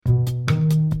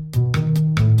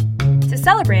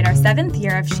celebrate our 7th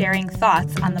year of sharing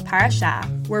thoughts on the parasha,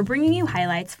 we're bringing you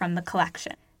highlights from the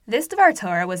collection. This Dvar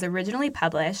Torah was originally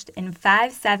published in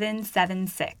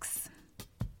 5776.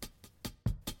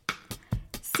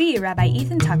 See Rabbi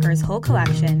Ethan Tucker's whole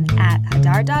collection at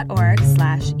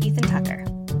hadar.org/Ethan Tucker.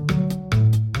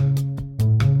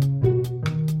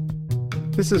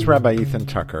 This is Rabbi Ethan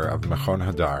Tucker of Mechon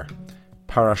Hadar.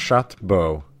 Parashat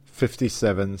Bo,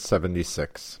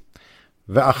 5776.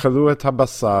 Ve'achalu et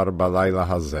habasar balayla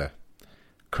hazeh.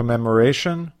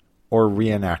 Commemoration or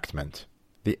reenactment.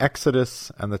 The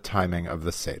Exodus and the timing of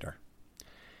the Seder.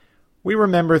 We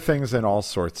remember things in all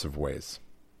sorts of ways.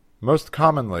 Most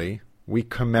commonly, we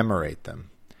commemorate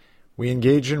them. We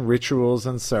engage in rituals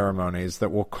and ceremonies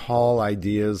that will call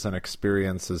ideas and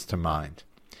experiences to mind.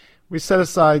 We set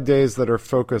aside days that are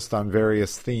focused on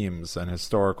various themes and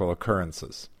historical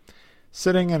occurrences.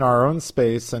 Sitting in our own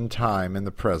space and time in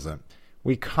the present,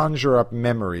 we conjure up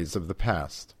memories of the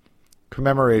past.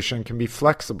 Commemoration can be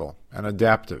flexible and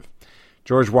adaptive.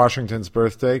 George Washington's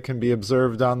birthday can be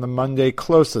observed on the Monday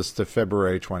closest to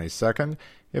February 22nd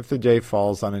if the day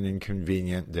falls on an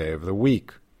inconvenient day of the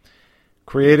week.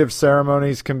 Creative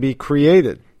ceremonies can be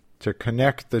created to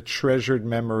connect the treasured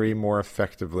memory more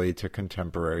effectively to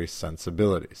contemporary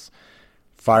sensibilities.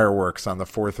 Fireworks on the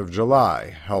 4th of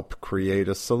July help create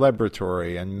a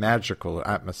celebratory and magical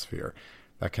atmosphere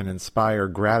that can inspire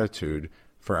gratitude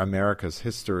for America's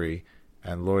history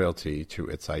and loyalty to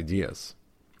its ideas.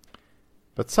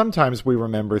 But sometimes we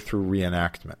remember through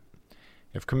reenactment.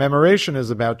 If commemoration is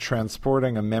about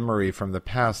transporting a memory from the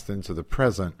past into the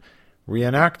present,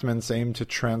 reenactments aim to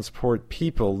transport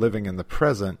people living in the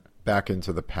present back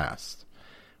into the past.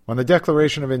 When the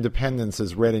Declaration of Independence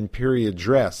is read in period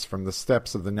dress from the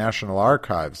steps of the National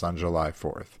Archives on July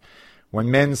 4th, when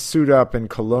men suit up in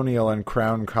colonial and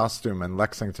crown costume in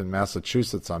Lexington,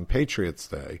 Massachusetts on Patriots'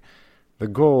 Day, the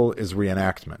goal is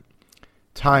reenactment.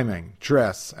 Timing,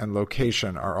 dress, and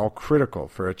location are all critical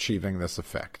for achieving this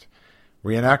effect.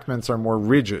 Reenactments are more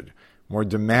rigid, more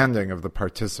demanding of the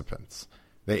participants.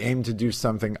 They aim to do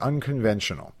something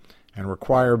unconventional and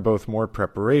require both more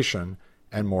preparation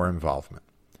and more involvement.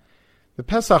 The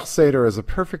Pesach Seder is a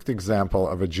perfect example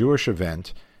of a Jewish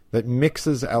event that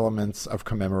mixes elements of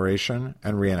commemoration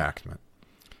and reenactment.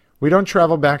 We don't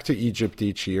travel back to Egypt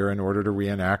each year in order to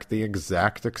reenact the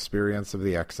exact experience of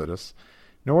the Exodus,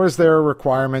 nor is there a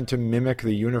requirement to mimic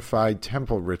the unified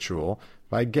temple ritual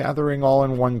by gathering all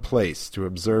in one place to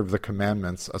observe the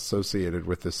commandments associated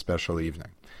with this special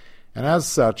evening. And as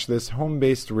such, this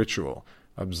home-based ritual,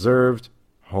 observed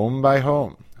home by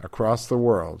home across the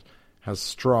world, has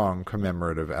strong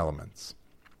commemorative elements.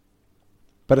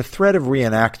 But a thread of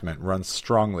reenactment runs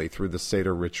strongly through the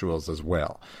Seder rituals as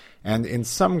well, and in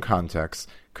some contexts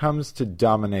comes to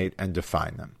dominate and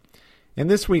define them. In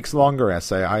this week's longer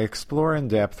essay, I explore in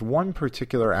depth one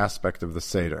particular aspect of the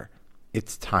Seder,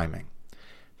 its timing.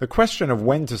 The question of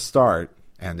when to start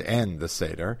and end the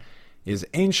Seder is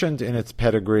ancient in its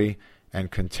pedigree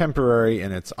and contemporary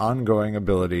in its ongoing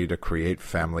ability to create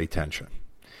family tension.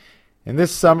 In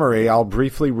this summary, I'll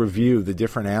briefly review the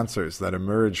different answers that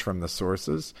emerge from the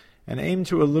sources and aim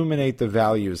to illuminate the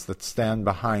values that stand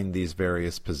behind these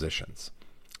various positions.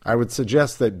 I would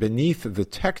suggest that beneath the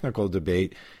technical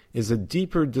debate is a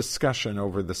deeper discussion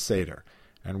over the Seder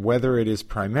and whether it is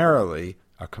primarily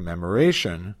a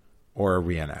commemoration or a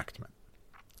reenactment.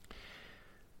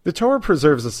 The Torah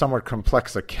preserves a somewhat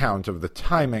complex account of the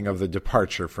timing of the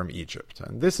departure from Egypt,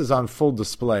 and this is on full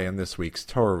display in this week's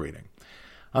Torah reading.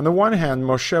 On the one hand,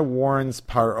 Moshe warns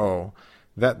Paro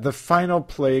that the final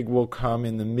plague will come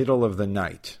in the middle of the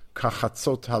night,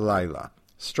 kachatzot halayla,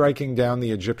 striking down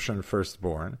the Egyptian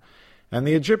firstborn, and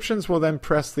the Egyptians will then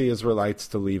press the Israelites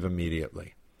to leave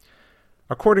immediately.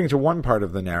 According to one part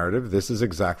of the narrative, this is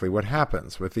exactly what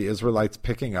happens, with the Israelites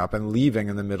picking up and leaving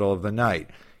in the middle of the night,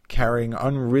 carrying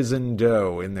unrisen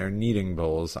dough in their kneading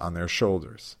bowls on their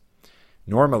shoulders.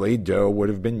 Normally, dough would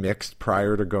have been mixed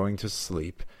prior to going to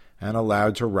sleep and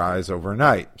allowed to rise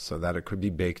overnight so that it could be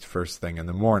baked first thing in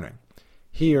the morning.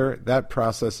 Here, that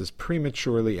process is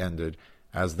prematurely ended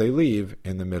as they leave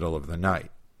in the middle of the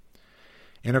night.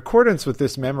 In accordance with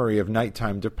this memory of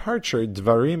nighttime departure,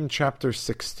 Dvarim chapter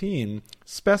 16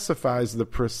 specifies the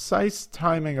precise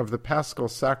timing of the Paschal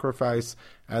sacrifice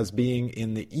as being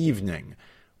in the evening,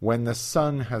 when the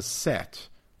sun has set,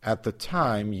 at the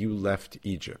time you left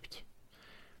Egypt.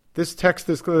 This text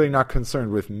is clearly not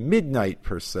concerned with midnight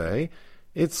per se.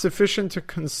 It's sufficient to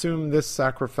consume this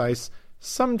sacrifice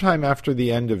sometime after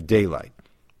the end of daylight,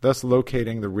 thus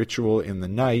locating the ritual in the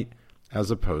night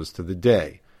as opposed to the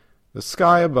day. The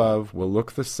sky above will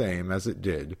look the same as it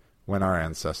did when our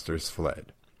ancestors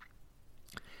fled.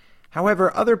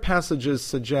 However, other passages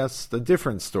suggest a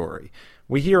different story.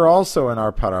 We hear also in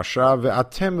our parasha,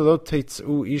 "Ve'atem lo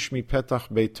teitzu ish mipetach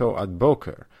beito ad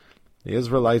boker." The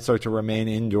Israelites are to remain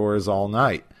indoors all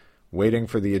night, waiting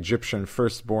for the Egyptian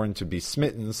firstborn to be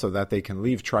smitten so that they can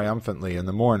leave triumphantly in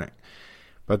the morning.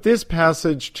 But this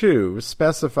passage, too,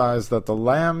 specifies that the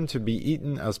lamb to be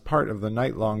eaten as part of the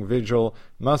night-long vigil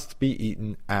must be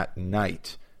eaten at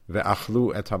night.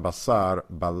 Ve'achlu et habasar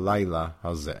balayla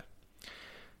hazeh.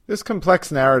 This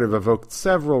complex narrative evoked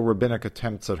several rabbinic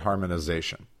attempts at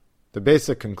harmonization. The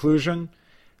basic conclusion: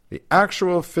 the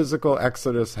actual physical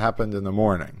exodus happened in the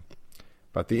morning,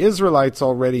 but the Israelites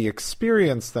already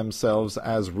experienced themselves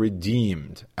as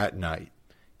redeemed at night,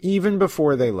 even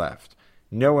before they left,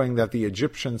 knowing that the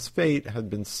Egyptians' fate had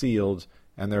been sealed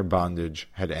and their bondage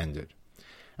had ended.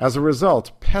 As a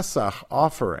result, Pesach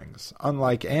offerings,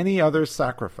 unlike any other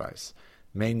sacrifice,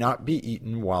 may not be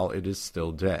eaten while it is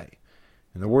still day.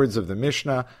 In the words of the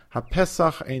Mishnah,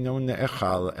 HaPesach eino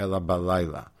ne'echal ela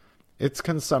balayla. Its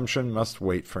consumption must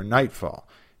wait for nightfall,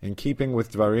 in keeping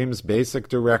with Dvarim's basic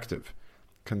directive.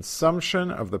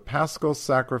 Consumption of the Paschal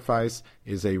sacrifice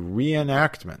is a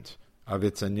reenactment of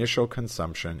its initial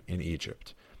consumption in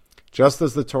Egypt. Just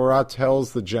as the Torah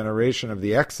tells the generation of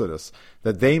the Exodus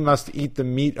that they must eat the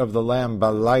meat of the lamb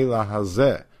balayla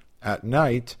hazeh, at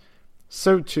night,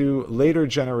 so too later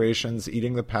generations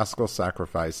eating the Paschal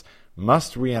sacrifice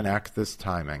must reenact this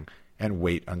timing and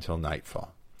wait until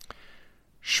nightfall.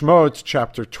 Shmot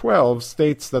chapter 12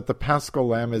 states that the Paschal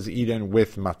lamb is eaten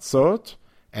with matzot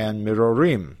and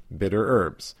mirorim, bitter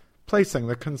herbs, placing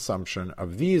the consumption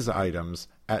of these items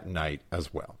at night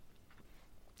as well.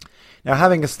 Now,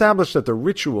 having established that the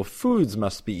ritual foods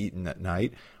must be eaten at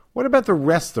night, what about the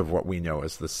rest of what we know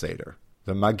as the Seder,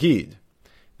 the Magid?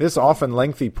 This often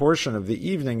lengthy portion of the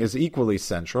evening is equally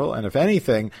central, and if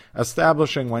anything,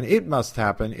 establishing when it must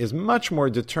happen is much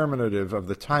more determinative of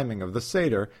the timing of the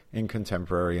Seder in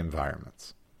contemporary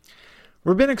environments.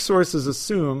 Rabbinic sources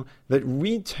assume that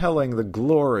retelling the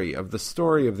glory of the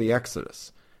story of the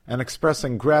Exodus and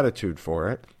expressing gratitude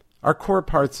for it are core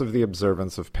parts of the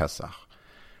observance of Pesach.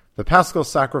 The Paschal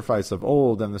sacrifice of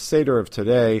old and the Seder of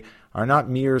today are not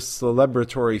mere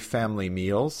celebratory family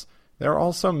meals. They're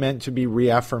also meant to be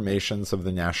reaffirmations of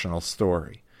the national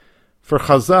story. For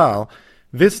Chazal,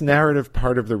 this narrative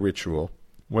part of the ritual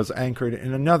was anchored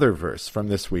in another verse from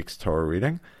this week's Torah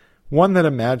reading, one that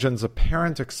imagines a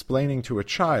parent explaining to a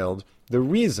child the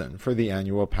reason for the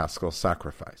annual Paschal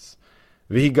sacrifice.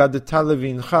 V'higadeta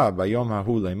levincha bayom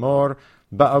hahu lemor,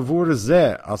 ba'avur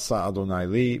zeh asa Adonai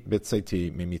li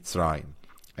b'tzeti mimitzrayim.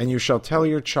 And you shall tell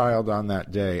your child on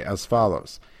that day as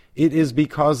follows: it is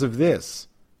because of this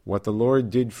what the Lord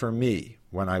did for me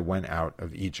when I went out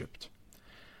of Egypt.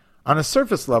 On a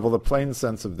surface level, the plain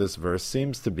sense of this verse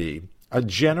seems to be a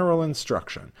general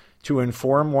instruction to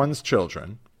inform one's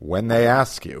children, when they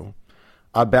ask you,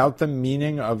 about the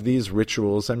meaning of these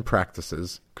rituals and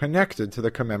practices connected to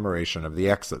the commemoration of the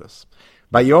Exodus.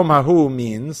 Bayom hahu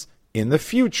means in the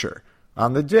future,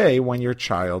 on the day when your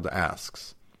child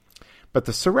asks. But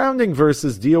the surrounding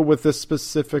verses deal with the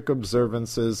specific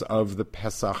observances of the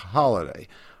Pesach holiday,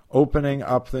 opening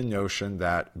up the notion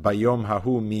that Bayom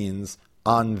hahu means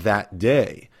on that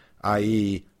day,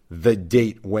 i.e., the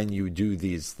date when you do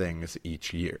these things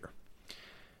each year.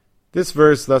 This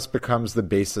verse thus becomes the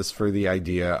basis for the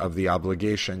idea of the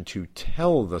obligation to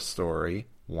tell the story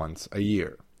once a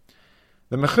year.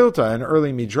 The Mechilta, an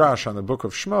early midrash on the book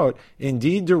of Shmot,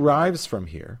 indeed derives from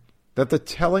here that the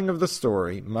telling of the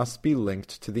story must be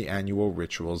linked to the annual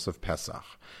rituals of Pesach.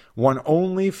 One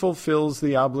only fulfills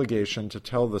the obligation to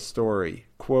tell the story,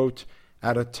 quote,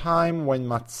 at a time when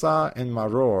matzah and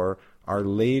maror are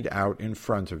laid out in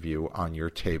front of you on your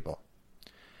table.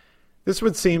 This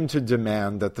would seem to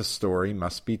demand that the story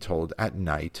must be told at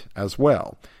night as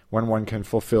well, when one can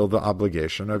fulfill the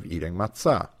obligation of eating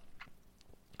matzah.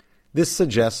 This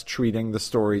suggests treating the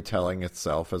storytelling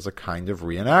itself as a kind of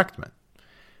reenactment.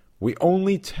 We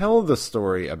only tell the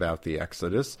story about the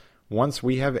Exodus once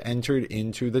we have entered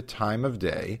into the time of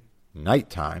day,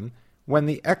 nighttime, when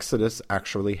the Exodus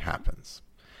actually happens.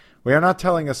 We are not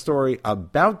telling a story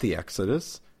about the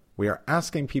Exodus. We are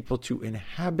asking people to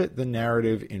inhabit the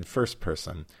narrative in first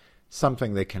person,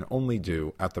 something they can only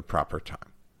do at the proper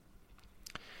time.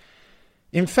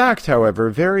 In fact, however,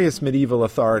 various medieval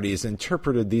authorities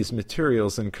interpreted these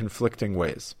materials in conflicting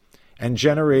ways and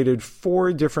generated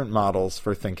 4 different models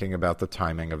for thinking about the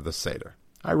timing of the Seder.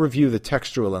 I review the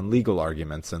textual and legal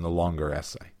arguments in the longer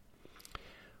essay.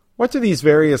 What do these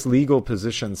various legal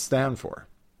positions stand for?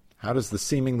 How does the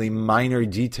seemingly minor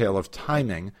detail of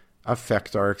timing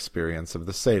affect our experience of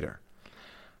the Seder?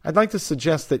 I'd like to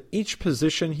suggest that each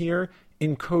position here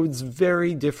encodes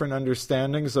very different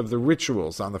understandings of the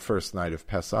rituals on the first night of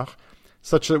Pesach,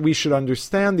 such that we should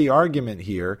understand the argument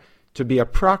here to be a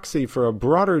proxy for a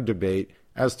broader debate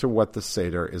as to what the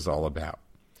Seder is all about.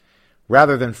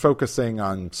 Rather than focusing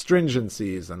on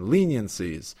stringencies and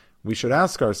leniencies, we should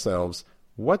ask ourselves,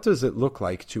 what does it look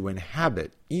like to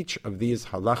inhabit each of these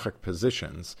halachic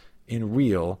positions in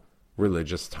real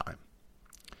religious time?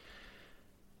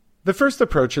 The first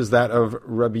approach is that of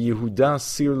Rabbi Yehuda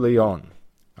Sir Leon,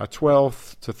 a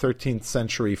 12th to 13th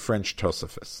century French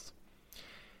Tosaphist.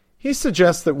 He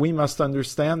suggests that we must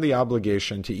understand the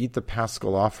obligation to eat the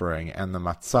paschal offering and the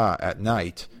matzah at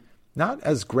night, not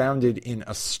as grounded in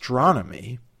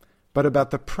astronomy, but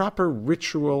about the proper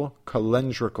ritual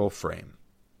calendrical frame.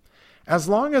 As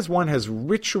long as one has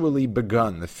ritually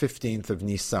begun the 15th of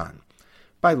Nisan,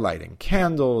 by lighting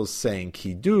candles, saying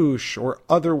Kiddush, or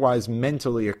otherwise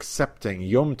mentally accepting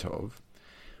Yom Tov,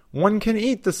 one can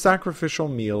eat the sacrificial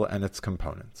meal and its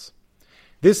components.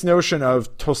 This notion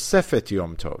of Tosefet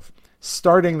Yom Tov,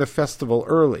 starting the festival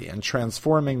early and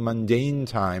transforming mundane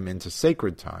time into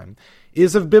sacred time,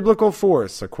 is of biblical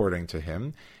force, according to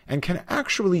him, and can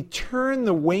actually turn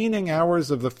the waning hours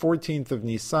of the 14th of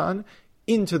Nisan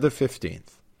into the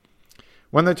 15th.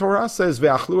 When the Torah says,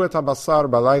 Ve'achlu et habasar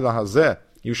balayla hazeh,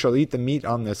 you shall eat the meat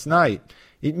on this night,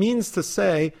 it means to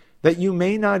say that you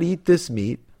may not eat this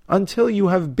meat until you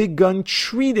have begun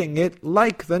treating it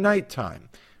like the nighttime,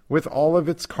 with all of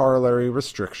its corollary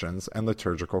restrictions and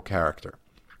liturgical character.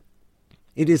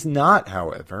 It is not,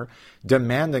 however,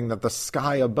 demanding that the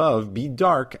sky above be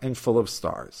dark and full of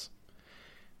stars.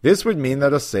 This would mean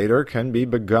that a Seder can be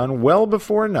begun well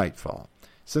before nightfall,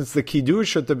 since the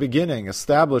Kiddush at the beginning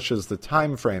establishes the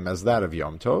time frame as that of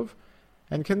Yom Tov,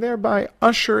 and can thereby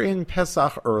usher in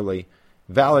Pesach early,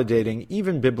 validating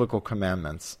even biblical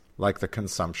commandments like the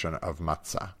consumption of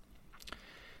matzah.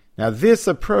 Now, this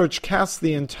approach casts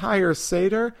the entire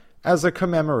Seder as a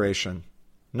commemoration,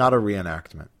 not a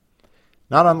reenactment.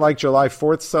 Not unlike July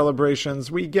 4th celebrations,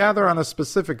 we gather on a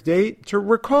specific date to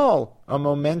recall a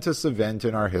momentous event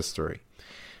in our history.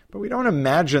 But we don't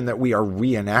imagine that we are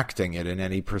reenacting it in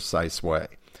any precise way.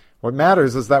 What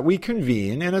matters is that we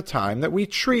convene in a time that we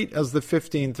treat as the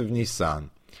 15th of Nisan,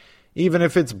 even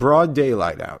if it's broad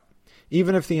daylight out.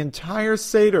 Even if the entire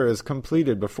Seder is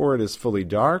completed before it is fully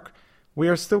dark, we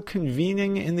are still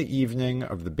convening in the evening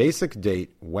of the basic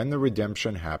date when the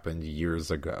redemption happened years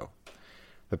ago.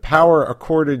 The power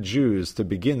accorded Jews to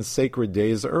begin sacred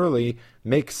days early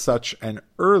makes such an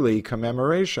early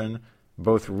commemoration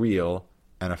both real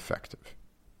and effective.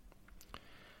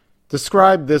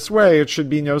 Described this way, it should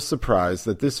be no surprise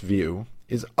that this view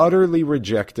is utterly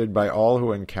rejected by all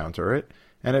who encounter it,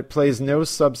 and it plays no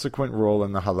subsequent role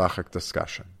in the halachic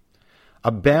discussion.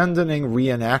 Abandoning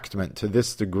reenactment to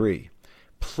this degree,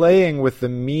 playing with the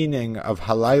meaning of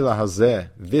halayla hazeh,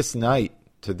 this night,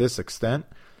 to this extent,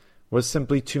 was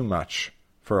simply too much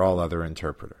for all other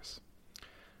interpreters.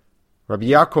 Rabbi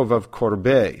Yaakov of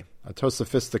Korbei, a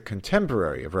Tosafistic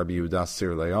contemporary of Rabbi Yehuda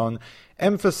Sir Leon,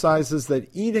 emphasizes that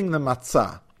eating the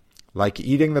matzah, like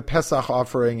eating the Pesach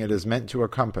offering it is meant to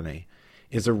accompany,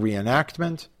 is a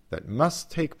reenactment that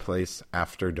must take place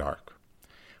after dark.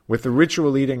 With the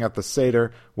ritual eating at the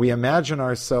Seder, we imagine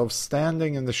ourselves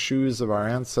standing in the shoes of our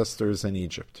ancestors in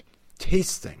Egypt,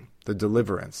 tasting the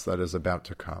deliverance that is about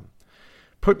to come.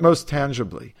 Put most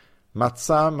tangibly,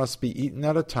 matzah must be eaten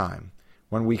at a time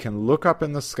when we can look up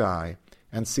in the sky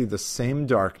and see the same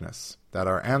darkness that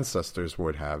our ancestors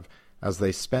would have as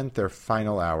they spent their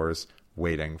final hours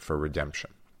waiting for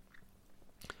redemption.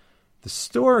 The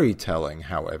storytelling,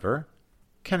 however,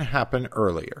 can happen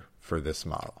earlier for this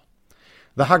model.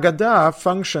 The Haggadah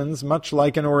functions much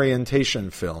like an orientation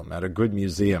film at a good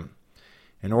museum.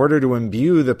 In order to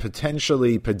imbue the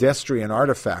potentially pedestrian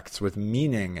artifacts with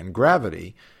meaning and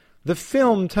gravity, the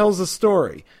film tells a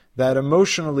story that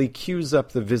emotionally cues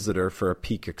up the visitor for a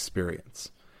peak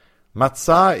experience.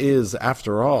 Matzah is,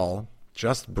 after all,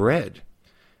 just bread.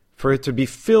 For it to be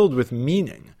filled with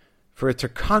meaning, for it to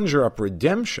conjure up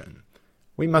redemption,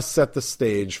 we must set the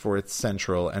stage for its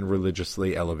central and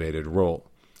religiously elevated role.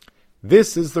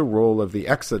 This is the role of the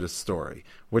Exodus story,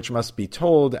 which must be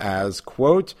told as,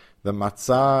 quote, the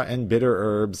matzah and bitter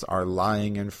herbs are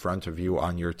lying in front of you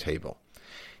on your table.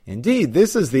 Indeed,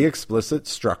 this is the explicit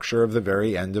structure of the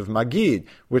very end of Magid,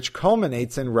 which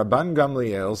culminates in Rabban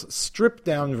Gamliel's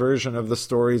stripped-down version of the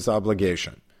story's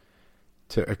obligation,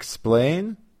 to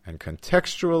explain and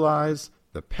contextualize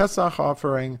the Pesach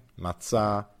offering,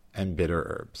 matzah, and bitter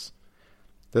herbs.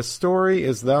 The story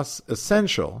is thus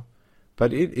essential,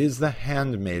 but it is the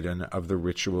handmaiden of the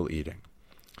ritual eating.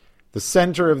 The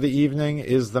center of the evening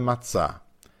is the matzah,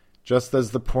 just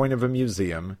as the point of a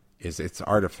museum is its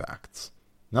artifacts.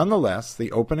 Nonetheless,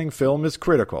 the opening film is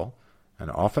critical and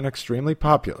often extremely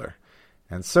popular,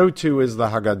 and so too is the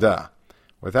Haggadah,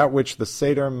 without which the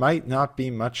Seder might not be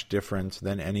much different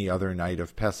than any other night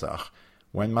of Pesach,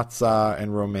 when matzah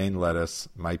and romaine lettuce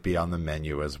might be on the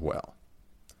menu as well.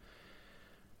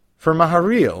 For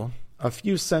Maharil, a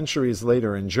few centuries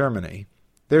later in Germany,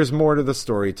 there's more to the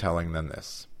storytelling than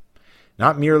this.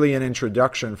 Not merely an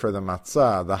introduction for the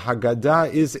matzah, the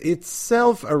Haggadah is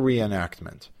itself a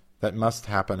reenactment that must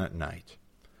happen at night.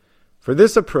 For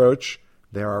this approach,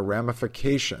 there are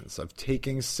ramifications of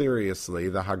taking seriously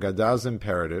the Haggadah's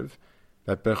imperative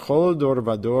that Bechol dor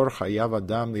vador chayav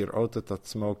adam lirot et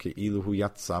atzmo ke'ilu hu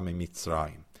yatsa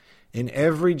mimitzrayim. In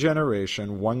every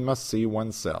generation, one must see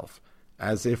oneself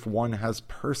as if one has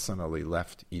personally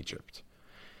left Egypt.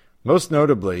 Most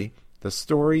notably, the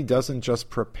story doesn't just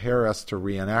prepare us to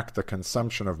reenact the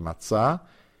consumption of matzah,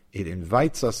 it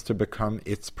invites us to become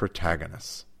its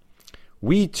protagonists.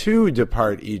 We too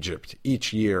depart Egypt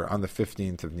each year on the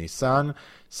 15th of Nisan,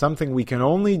 something we can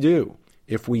only do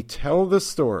if we tell the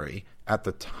story at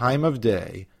the time of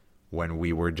day when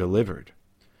we were delivered.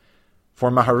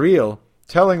 For Maharil,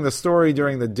 telling the story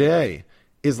during the day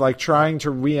is like trying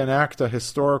to reenact a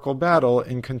historical battle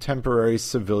in contemporary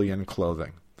civilian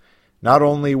clothing. Not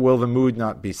only will the mood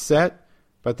not be set,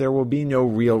 but there will be no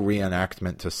real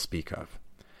reenactment to speak of.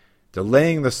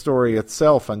 Delaying the story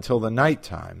itself until the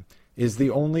nighttime is the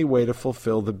only way to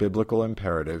fulfill the biblical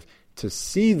imperative to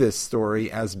see this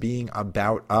story as being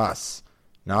about us,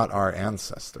 not our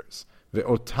ancestors.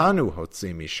 Ve'otanu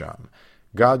hotzi misham.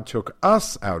 God took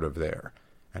us out of there,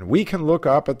 and we can look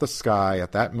up at the sky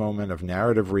at that moment of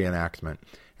narrative reenactment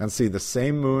and see the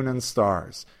same moon and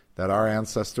stars that our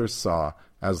ancestors saw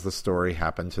as the story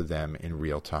happened to them in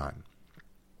real time.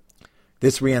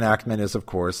 This reenactment is, of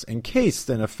course, encased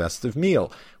in a festive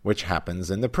meal, which happens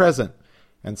in the present.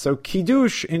 And so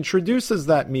Kiddush introduces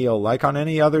that meal like on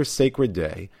any other sacred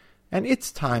day, and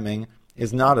its timing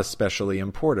is not especially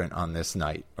important on this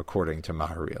night, according to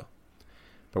Maharil.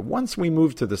 But once we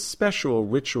move to the special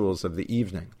rituals of the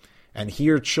evening, and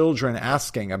hear children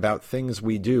asking about things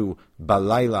we do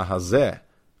balayla hazeh,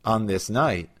 on this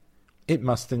night, it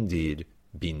must indeed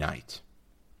be night.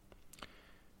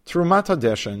 Terumat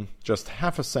HaDeshen, just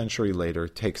half a century later,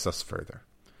 takes us further.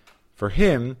 For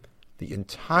him, the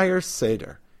entire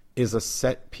Seder is a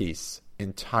set piece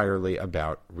entirely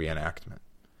about reenactment.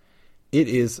 It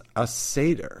is a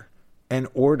Seder, an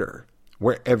order,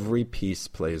 where every piece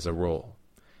plays a role.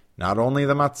 Not only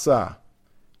the matzah,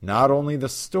 not only the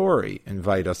story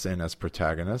invite us in as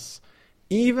protagonists,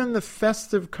 even the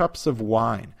festive cups of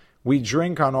wine we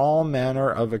drink on all manner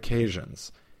of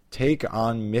occasions take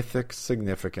on mythic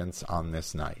significance on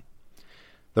this night.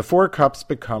 The four cups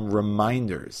become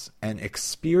reminders and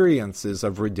experiences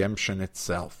of redemption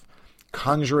itself,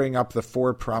 conjuring up the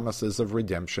four promises of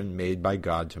redemption made by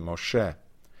God to Moshe.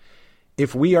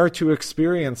 If we are to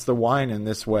experience the wine in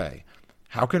this way,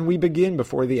 how can we begin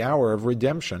before the hour of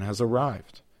redemption has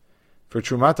arrived? For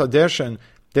Terumat HaDeshen,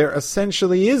 there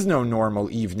essentially is no normal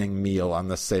evening meal on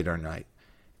the Seder night.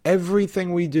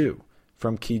 Everything we do,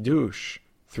 from Kiddush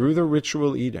through the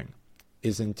ritual eating,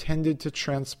 is intended to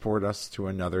transport us to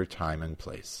another time and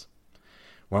place.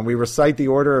 When we recite the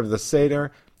order of the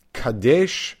Seder,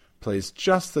 Kadesh plays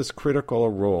just as critical a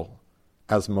role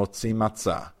as Motzi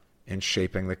Matzah in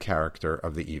shaping the character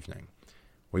of the evening.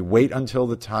 We wait until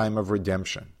the time of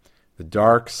redemption, the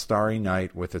dark, starry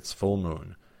night with its full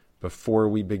moon, before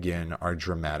we begin our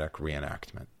dramatic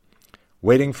reenactment.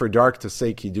 Waiting for dark to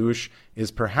say Kiddush is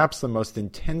perhaps the most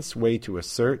intense way to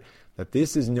assert that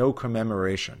this is no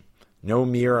commemoration, no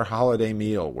mere holiday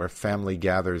meal where family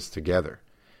gathers together.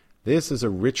 This is a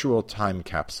ritual time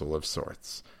capsule of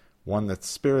sorts, one that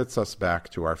spirits us back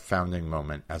to our founding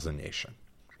moment as a nation.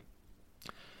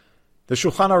 The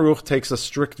Shulchan Aruch takes a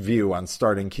strict view on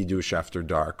starting Kiddush after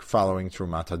dark, following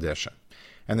Terumat HaDeshen,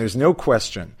 and there's no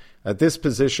question that this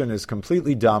position is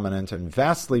completely dominant and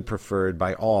vastly preferred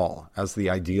by all as the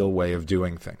ideal way of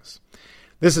doing things.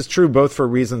 This is true both for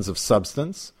reasons of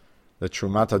substance, the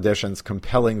Terumat HaDeshen's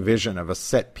compelling vision of a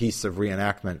set piece of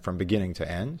reenactment from beginning to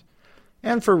end,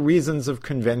 and for reasons of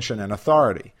convention and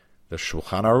authority. The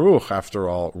Shulchan Aruch, after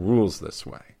all, rules this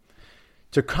way.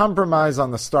 To compromise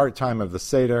on the start time of the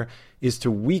Seder is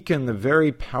to weaken the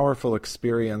very powerful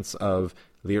experience of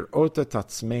lirot et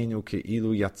atzmeinu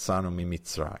ke'ilu yatzanu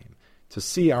mimitzrayim, to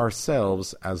see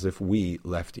ourselves as if we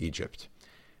left Egypt.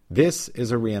 This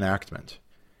is a reenactment.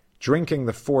 Drinking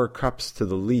the four cups to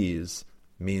the lees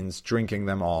means drinking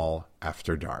them all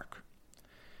after dark.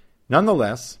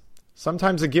 Nonetheless,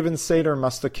 Sometimes a given Seder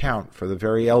must account for the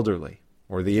very elderly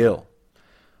or the ill.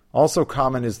 Also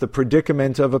common is the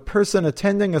predicament of a person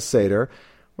attending a Seder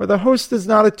where the host is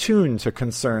not attuned to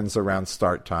concerns around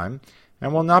start time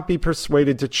and will not be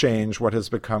persuaded to change what has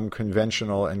become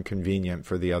conventional and convenient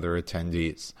for the other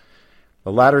attendees.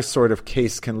 The latter sort of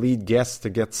case can lead guests to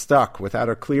get stuck without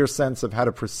a clear sense of how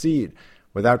to proceed,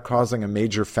 without causing a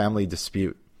major family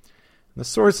dispute. The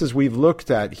sources we've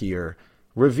looked at here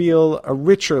reveal a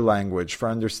richer language for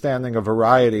understanding a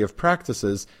variety of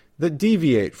practices that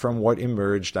deviate from what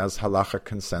emerged as halachic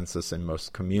consensus in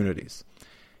most communities.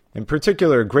 In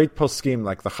particular, great poskim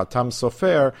like the Chatam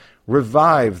Sofer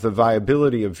revive the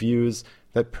viability of views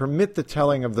that permit the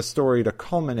telling of the story to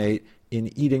culminate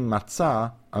in eating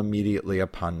matzah immediately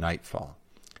upon nightfall.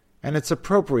 And it's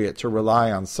appropriate to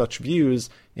rely on such views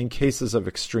in cases of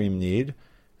extreme need,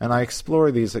 and I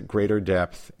explore these at greater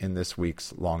depth in this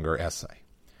week's longer essay.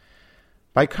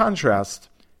 By contrast,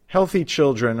 healthy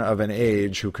children of an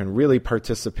age who can really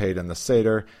participate in the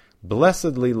Seder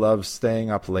blessedly love staying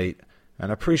up late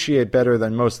and appreciate better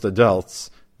than most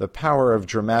adults the power of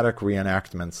dramatic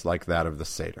reenactments like that of the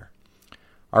Seder.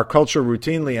 Our culture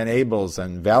routinely enables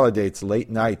and validates late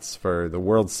nights for the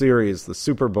World Series, the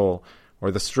Super Bowl, or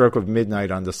the stroke of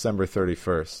midnight on December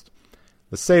 31st.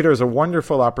 The Seder is a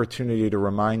wonderful opportunity to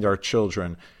remind our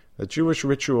children that Jewish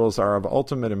rituals are of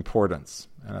ultimate importance,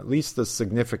 and at least as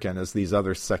significant as these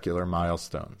other secular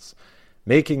milestones.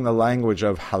 Making the language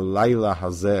of Halayla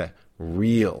Hazeh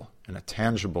real in a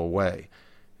tangible way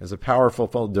is a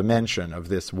powerful dimension of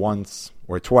this once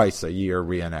or twice a year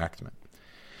reenactment.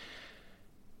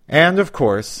 And, of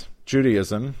course,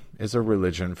 Judaism is a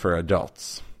religion for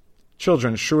adults.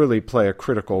 Children surely play a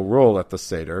critical role at the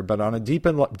Seder, but on a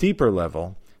deeper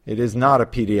level, it is not a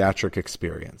pediatric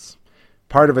experience.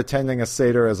 Part of attending a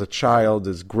Seder as a child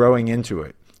is growing into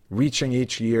it, reaching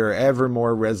each year ever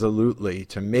more resolutely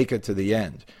to make it to the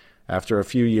end, after a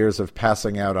few years of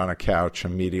passing out on a couch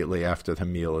immediately after the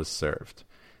meal is served.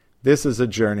 This is a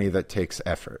journey that takes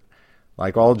effort.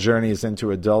 Like all journeys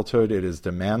into adulthood, it is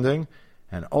demanding,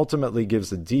 and ultimately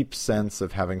gives a deep sense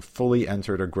of having fully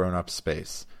entered a grown-up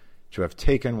space, to have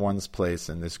taken one's place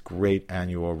in this great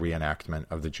annual reenactment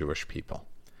of the Jewish people.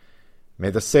 May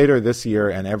the Seder this year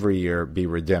and every year be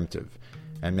redemptive,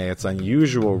 and may its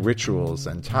unusual rituals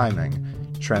and timing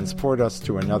transport us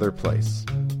to another place,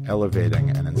 elevating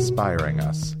and inspiring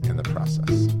us in the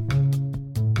process.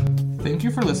 Thank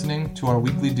you for listening to our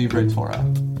weekly Divrei Torah.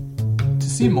 To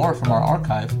see more from our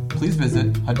archive, please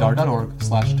visit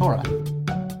hadar.org/Torah.